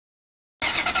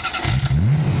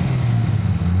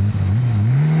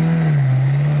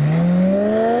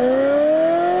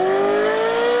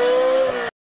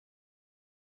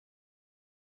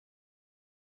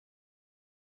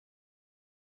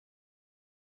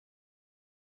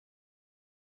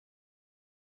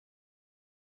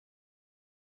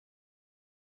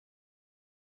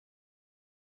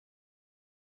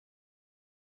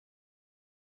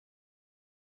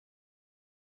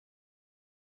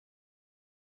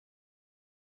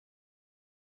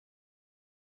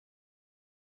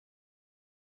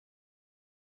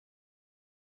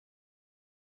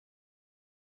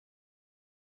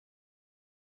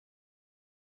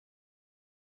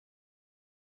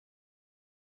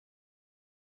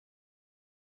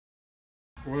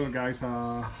Well guys,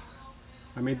 I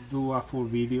may do a full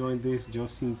video in this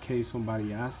just in case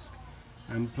somebody asks.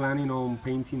 I'm planning on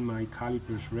painting my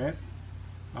calipers red.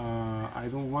 I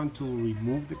don't want to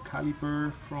remove the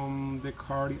caliper from the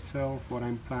car itself, but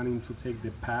I'm planning to take the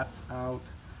pads out,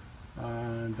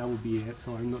 and that will be it.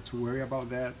 So I'm not too worried about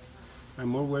that. I'm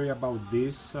more worried about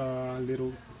this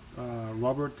little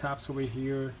rubber tabs over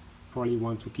here. Probably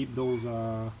want to keep those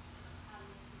uh,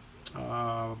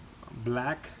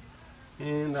 black,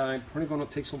 and I'm probably gonna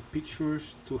take some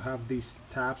pictures to have these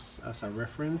tabs as a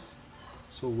reference.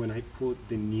 So when I put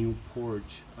the new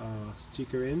Porsche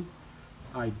sticker in,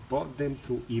 I bought them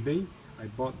through eBay. I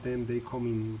bought them, they come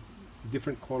in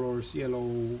different colors,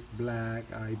 yellow, black.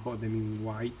 I bought them in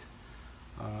white.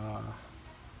 uh,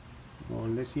 well,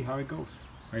 let's see how it goes.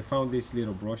 I found this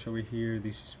little brush over here.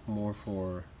 This is more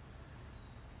for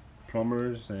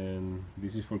plumbers, and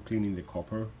this is for cleaning the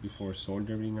copper before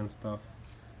soldering and stuff.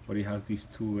 But it has these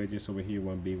two edges over here,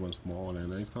 one big, one small,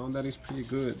 and I found that it's pretty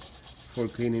good for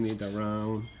cleaning it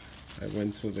around. I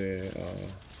went through the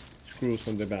screws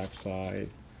on the back side.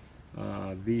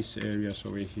 These areas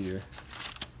over here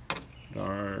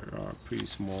are pretty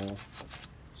small,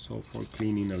 so for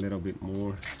cleaning a little bit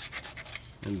more.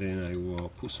 And then I will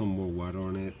put some more water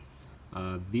on it.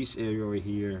 This area over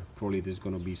here, probably there's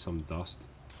gonna be some dust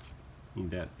in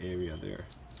that area there,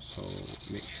 so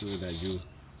make sure that you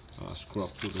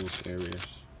scrub to those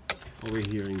areas. Over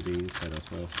here in the inside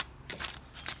as well.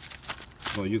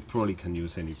 So you probably can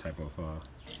use any type of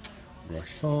brush.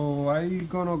 So I'm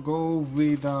gonna go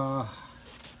with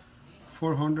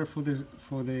 400 for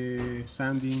the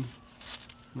sanding.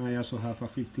 I also have a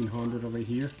 1500 over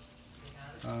here.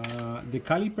 The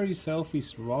caliper itself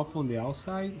is rough on the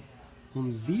outside.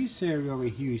 On this area over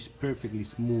here is perfectly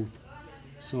smooth.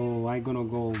 So I'm gonna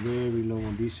go very low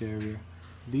on this area.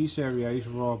 This area is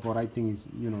rough, but I think it's,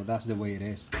 that's the way it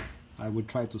is. I would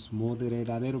try to smooth it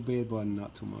a little bit, but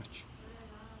not too much.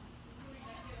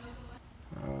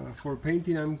 For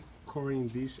painting, I'm covering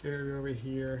this area over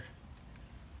here.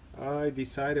 I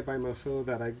decided by myself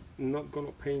that I'm not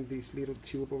gonna paint this little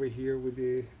tube over here with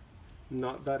the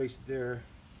knot that is there.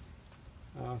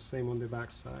 Same on the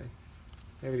back side.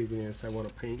 Everything else I want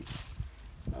to paint.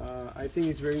 I think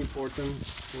it's very important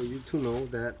for you to know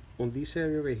that on this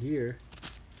area over here,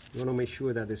 you want to make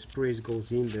sure that the spray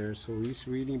goes in there. So it's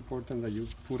really important that you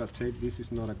put a tape. This is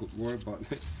not a good word, but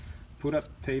put a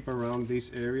tape around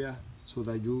this area so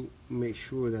that you make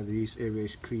sure that this area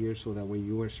is clear, so that when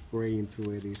you are spraying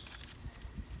through it,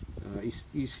 it's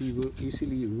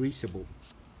easily reachable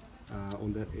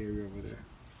on that area over there.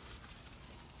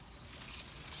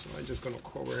 So I'm just gonna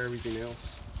cover everything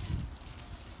else.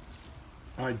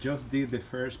 I just did the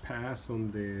first pass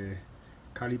on the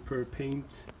Caliper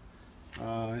paint.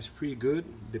 It's pretty good.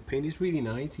 The paint is really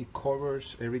nice. It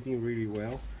covers everything really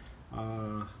well.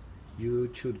 You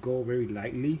should go very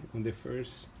lightly on the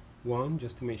first one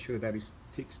just to make sure that it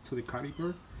sticks to the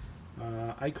caliper.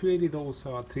 I created those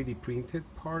 3D printed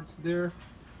parts there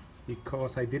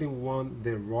because I didn't want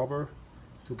the rubber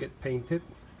to get painted.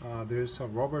 There's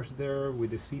rubbers there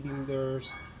with the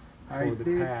cylinders for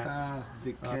the pads.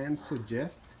 The can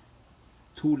suggests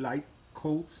 2 light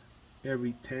coats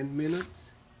every 10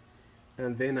 minutes,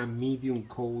 and then a medium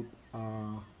coat,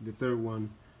 the third one,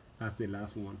 as the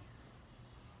last one.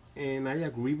 And I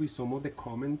agree with some of the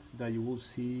comments that you will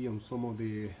see on some of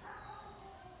the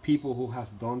people who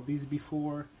has done this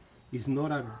before. It's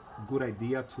not a good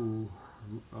idea to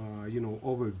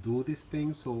overdo this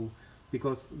thing. So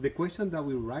because the question that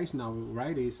we raise now,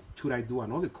 right, is should I do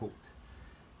another coat?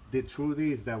 The truth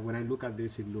is that when I look at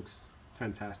this, it looks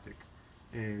fantastic.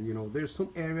 And there's some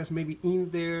areas maybe in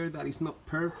there that is not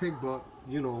perfect, but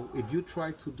if you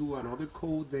try to do another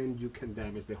coat, then you can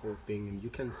damage the whole thing. And you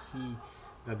can see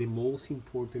that the most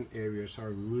important areas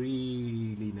are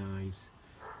really nice.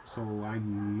 So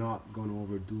I'm not gonna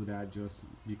overdo that, just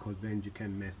because then you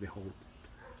can mess the whole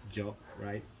job,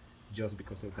 right? Just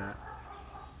because of that.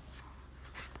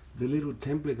 The little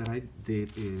template that I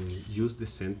did use the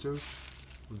center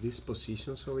of these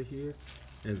positions over here,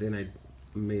 and then I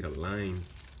made a line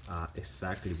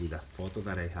exactly with a photo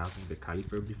that I have of the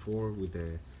caliper before, with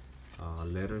the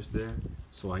letters there.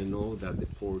 So I know that the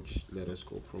Porsche letters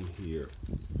go from here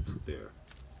to there.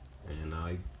 And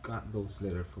I got those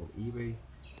letters from eBay.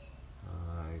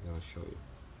 I'm gonna show you.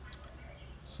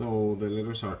 So the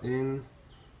letters are in.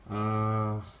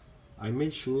 I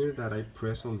made sure that I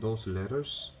press on those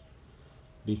letters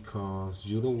because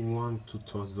you don't want to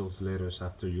touch those letters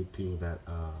after you peel that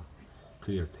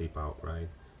clear tape out, right?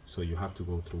 So you have to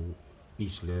go through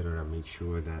each letter and make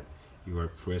sure that you are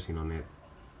pressing on it,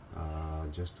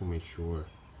 just to make sure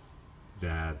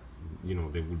that, you know,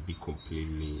 they would be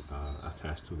completely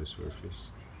attached to the surface.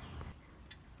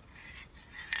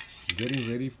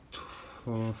 Getting ready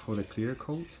for the clear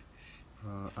coat.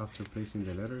 After placing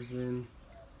the letters in,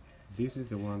 this is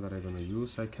the one that I'm gonna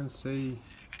use. I can say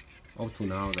up to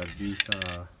now that this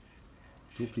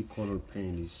duplicate color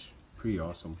paint is pretty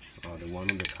awesome. The one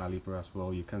on the caliper as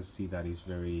well, you can see that it's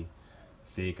very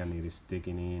thick and it is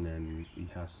sticking in, and it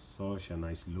has such a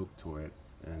nice look to it,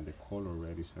 and the color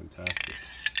red is fantastic.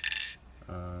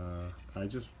 I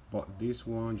just bought this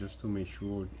one just to make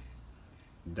sure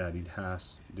that it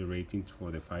has the rating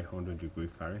for the 500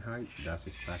 Fahrenheit. That's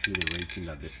exactly the rating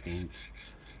that the paint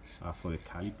for the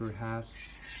caliper has.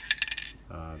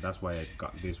 That's why I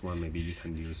got this one. Maybe you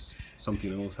can use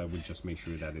something else. I would just make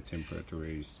sure that the temperature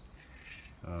is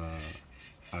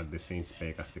at the same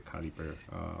spec as the caliper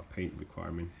paint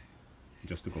requirement,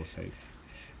 just to go safe.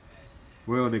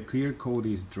 Well, the clear coat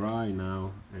is dry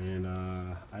now, and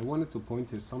I wanted to point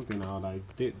something out. I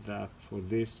did that for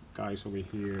this guys over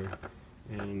here,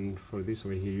 and for this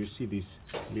over here. You see this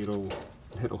little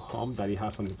hump that it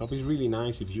has on the top. It's really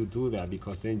nice if you do that,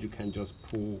 because then you can just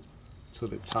pull to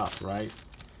the top, right?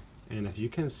 And as you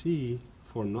can see,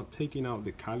 for not taking out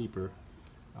the caliper,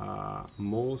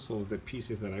 most of the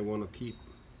pieces that I want to keep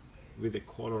with the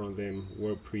color on them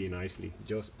work pretty nicely.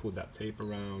 Just put that tape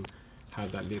around,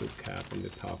 have that little cap on the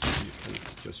top, and you can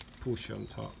just push on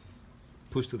top,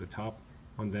 push to the top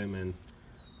on them, and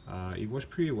it works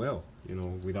pretty well, you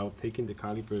know, without taking the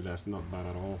caliper. That's not bad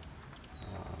at all.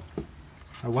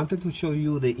 I wanted to show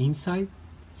you the inside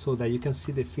so that you can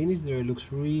see the finish there. It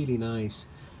looks really nice.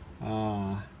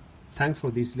 Thanks for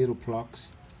these little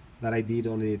plugs that I did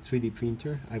on the 3D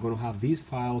printer. I'm gonna have these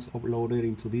files uploaded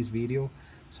into this video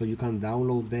so you can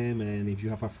download them, and if you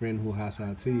have a friend who has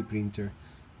a 3D printer,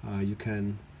 you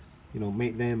can, you know,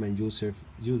 make them and use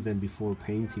them before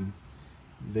painting.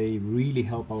 They really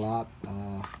help a lot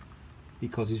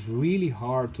because it's really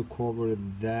hard to cover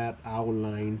that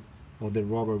outline of the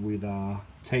rubber with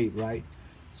tape, right?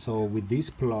 So with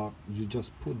this plug, you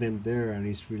just put them there, and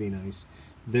it's really nice.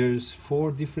 There's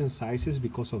 4 different sizes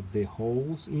because of the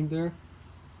holes in there.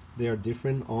 They are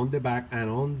different on the back and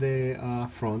on the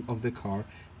front of the car,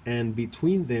 and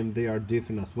between them they are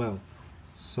different as well.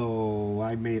 So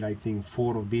I made, I think,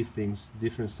 4 of these things,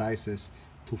 different sizes,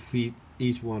 to fit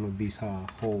each one of these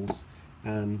holes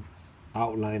and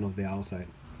outline of the outside.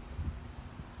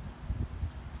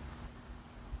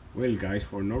 Well guys,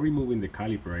 for not removing the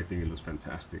caliper, I think it looks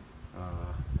fantastic.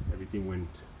 Everything went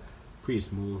pretty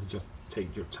smooth. Just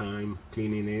take your time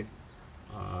cleaning it,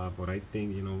 but I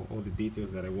think, you know, all the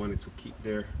details that I wanted to keep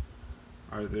there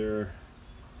are there.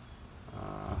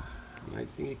 I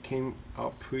think it came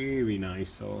out pretty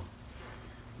nice. So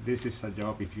this is a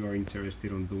job, if you are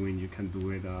interested in doing, you can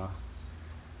do it.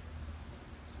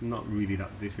 It's not really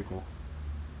that difficult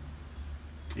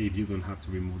if you don't have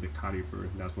to remove the caliper.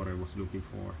 That's what I was looking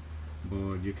for,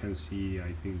 but you can see,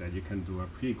 I think that you can do a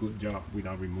pretty good job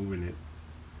without removing it.